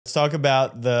Let's talk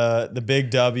about the big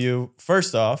W.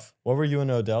 First off, what were you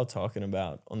and Odell talking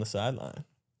about on the sideline?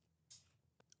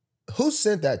 Who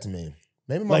sent that to me?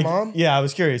 Maybe my mom? Yeah, I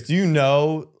was curious. Do you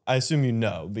know? I assume you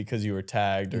know because you were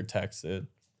tagged or texted.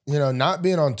 You know, not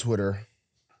being on Twitter,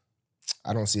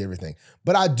 I don't see everything.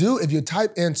 But I do, if you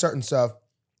type in certain stuff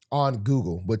on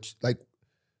Google, which like,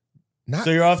 not.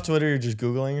 So you're off Twitter, you're just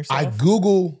Googling yourself? I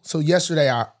Google, so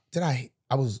yesterday,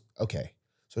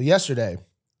 so yesterday,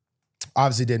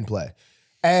 obviously didn't play.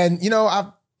 And, you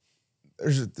know,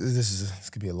 this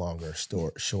could be a longer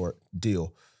short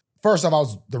deal. First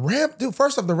off, the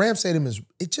Ram Stadium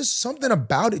it's just something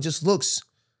about it just looks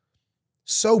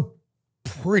so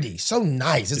pretty, so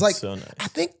nice. It's like, so nice. I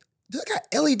think they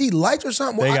got LED lights or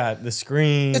something. They got the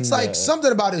screen. It's like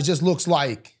something about it just looks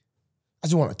like, I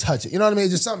just want to touch it. You know what I mean?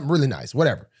 It's just something really nice,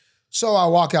 whatever. So I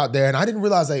walk out there and I didn't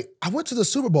realize I went to the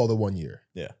Super Bowl the one year.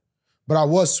 Yeah. But I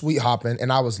was sweet hopping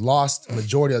and I was lost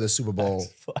majority of the Super Bowl.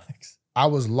 Flex. I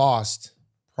was lost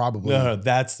probably. No,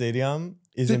 that stadium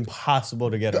is impossible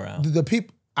to get around. The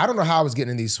people, I don't know how I was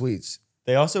getting in these suites.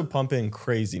 They also pump in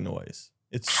crazy noise.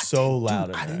 It's so loud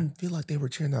in there. I didn't feel like they were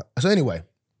cheering up. So anyway,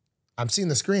 I'm seeing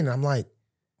the screen and I'm like,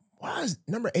 why is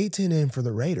number 18 in for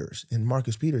the Raiders and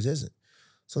Marcus Peters isn't?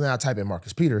 So then I type in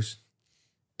Marcus Peters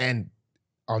and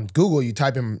on Google, you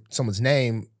type in someone's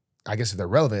name, I guess if they're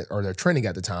relevant or they're trending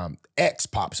at the time, X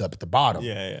pops up at the bottom.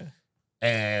 Yeah.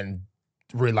 And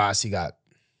realized he got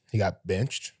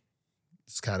benched.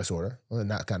 It's kind of, sort of. Well,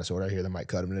 not kind of, sort of. I hear they might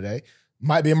cut him today.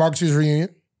 Might be a Marcus Peters reunion.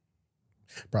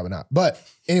 Probably not. But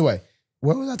anyway,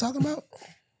 what was I talking about?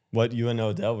 What you and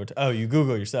Odell were you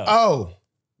Google yourself. Oh,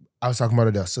 I was talking about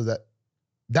Odell. So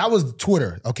that was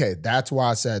Twitter. Okay, that's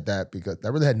why I said that, because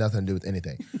that really had nothing to do with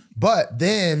anything. But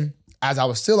then, as I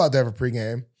was still out there for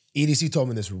pregame, EDC told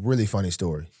me this really funny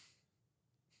story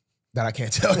that I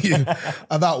can't tell you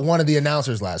about one of the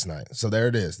announcers last night. So there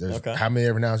it is. There's how many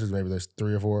other announcers? Maybe there's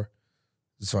 3 or 4.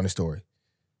 It's a funny story.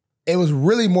 It was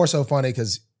really more so funny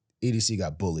because EDC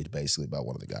got bullied basically by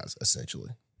one of the guys,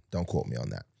 essentially. Don't quote me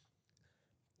on that.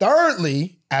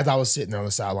 Thirdly, as I was sitting on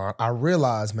the sideline, I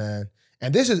realized, man,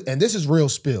 and this is real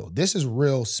spill. This is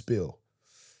real spill.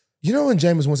 You know when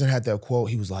Jameis Winston had that quote,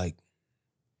 he was like,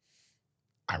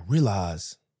 I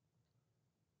realize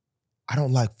I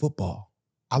don't like football.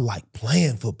 I like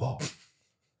playing football.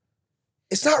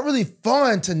 It's not really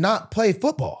fun to not play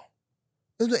football.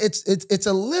 It's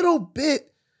a little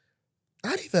bit,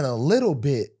 not even a little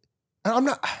bit.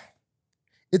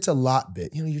 It's a lot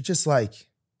bit. You know, you're just like,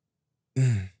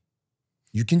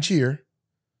 you can cheer.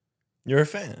 You're a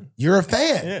fan. You're a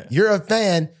fan. Yeah. You're a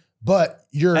fan, but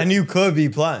and you could be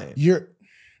playing. You're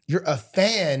a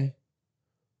fan.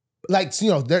 Like, you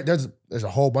know, there's a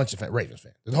whole bunch of Ravens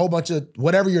fans. There's a whole bunch of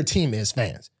whatever your team is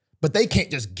fans. But they can't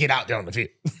just get out there on the field.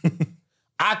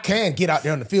 I can get out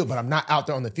there on the field, but I'm not out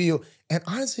there on the field. And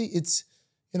honestly, it's,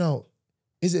 you know,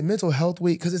 is it mental health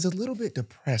week? Because it's a little bit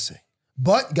depressing.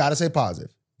 But gotta say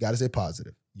positive. Gotta say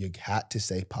positive. You got to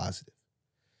say positive.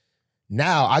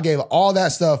 Now, I gave all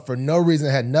that stuff for no reason.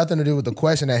 It had nothing to do with the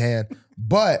question at hand.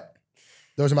 But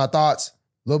those are my thoughts.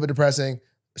 A little bit depressing.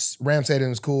 Ram Stadium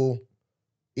was cool.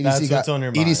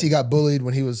 EDC got bullied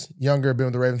when he was younger, been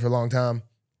with the Ravens for a long time.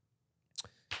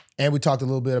 And we talked a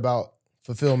little bit about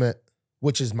fulfillment,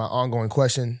 which is my ongoing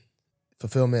question.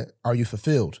 Fulfillment, are you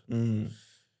fulfilled?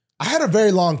 I had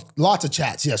lots of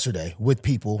chats yesterday with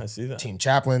people. I see that. Team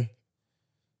Chaplain.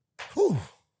 Whew.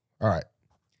 All right,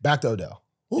 back to Odell.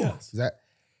 Yes.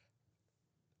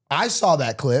 I saw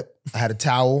that clip. I had a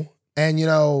towel. And, you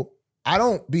know, I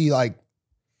don't be like,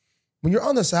 when you're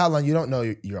on the sideline, you don't know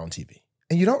you're on TV.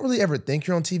 And you don't really ever think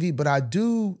you're on TV, but I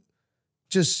do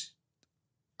just,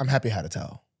 I'm happy I had a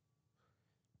towel.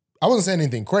 I wasn't saying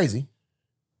anything crazy,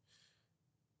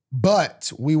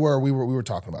 but we were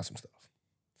talking about some stuff.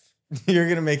 You're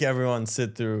going to make everyone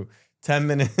sit through 10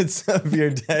 minutes of your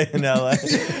day in LA.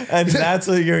 And that's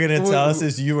what you're going to tell us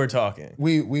is you were talking.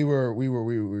 We were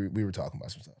talking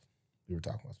about some stuff. We were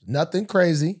talking about some stuff. Nothing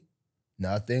crazy.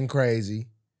 Nothing crazy.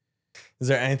 Is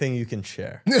there anything you can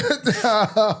share?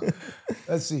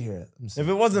 Let's see here. If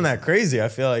it wasn't that crazy, I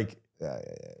feel like. Yeah.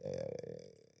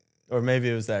 Or maybe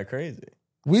it was that crazy.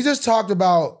 We just talked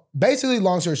about, basically,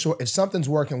 long story short, if something's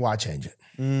working, why change it?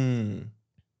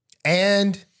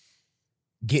 And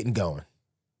getting going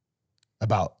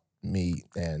about me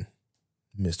and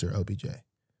Mr. OBJ,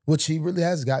 which he really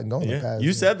has gotten going. Yeah,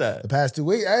 you said that. The past 2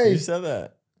 weeks. Hey. You said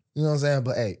that. You know what I'm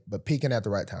saying? But peaking at the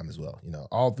right time as well. You know,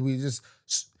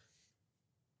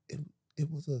 it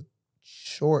was a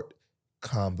short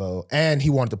combo. And he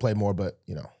wanted to play more, but,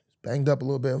 you know, banged up a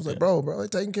little bit. I was like, bro,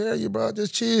 taking care of you, bro.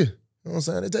 Just chill. know what I'm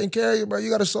saying? They're taking care of you, bro. You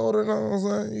got a shoulder, you know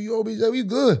what I'm saying? You OBJ, we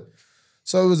good.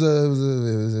 So it was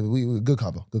a good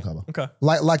couple. Good couple. Okay.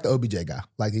 Like the OBJ guy.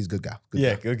 Like he's a good guy.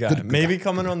 Good guy. Maybe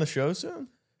coming on the show soon?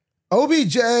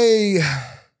 OBJ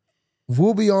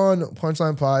will be on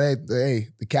Punchline Pod. Hey,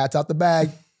 the cat's out the bag.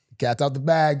 The cat's out the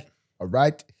bag. All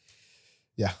right.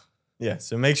 Yeah. Yeah.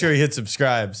 So make sure you hit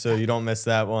subscribe so you don't miss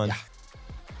that one. Yeah.